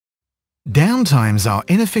Downtimes are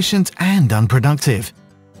inefficient and unproductive.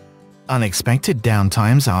 Unexpected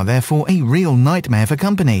downtimes are therefore a real nightmare for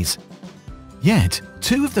companies. Yet,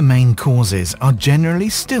 two of the main causes are generally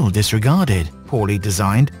still disregarded: poorly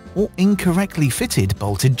designed or incorrectly fitted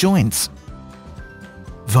bolted joints.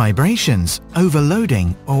 Vibrations,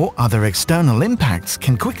 overloading, or other external impacts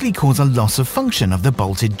can quickly cause a loss of function of the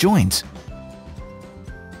bolted joint.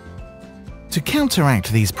 To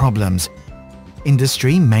counteract these problems,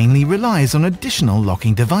 industry mainly relies on additional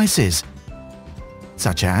locking devices,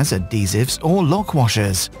 such as adhesives or lock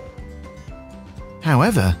washers.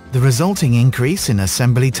 However, the resulting increase in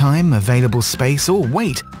assembly time, available space, or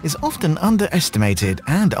weight is often underestimated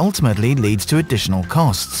and ultimately leads to additional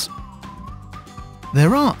costs.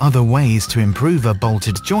 There are other ways to improve a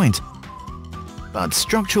bolted joint, but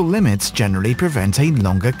structural limits generally prevent a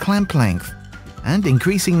longer clamp length, and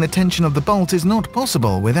increasing the tension of the bolt is not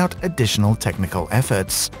possible without additional technical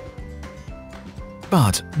efforts.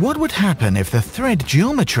 But what would happen if the thread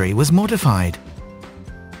geometry was modified?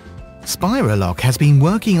 Spiralock has been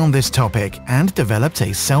working on this topic and developed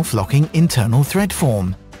a self-locking internal thread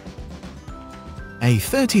form. A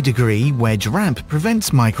 30-degree wedge ramp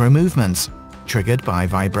prevents micro-movements, triggered by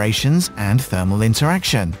vibrations and thermal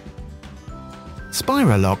interaction.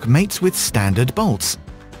 Spiralock mates with standard bolts,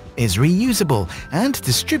 is reusable, and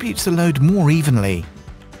distributes the load more evenly.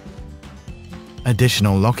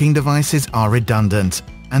 Additional locking devices are redundant,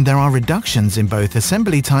 and there are reductions in both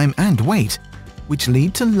assembly time and weight, which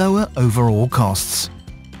lead to lower overall costs.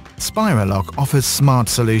 Spiralock offers smart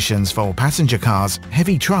solutions for passenger cars,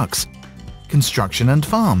 heavy trucks, construction and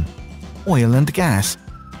farm, oil and gas,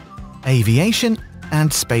 aviation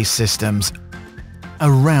and space systems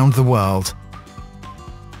around the world.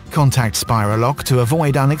 Contact Spiralock to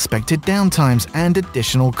avoid unexpected downtimes and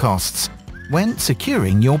additional costs when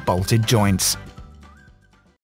securing your bolted joints.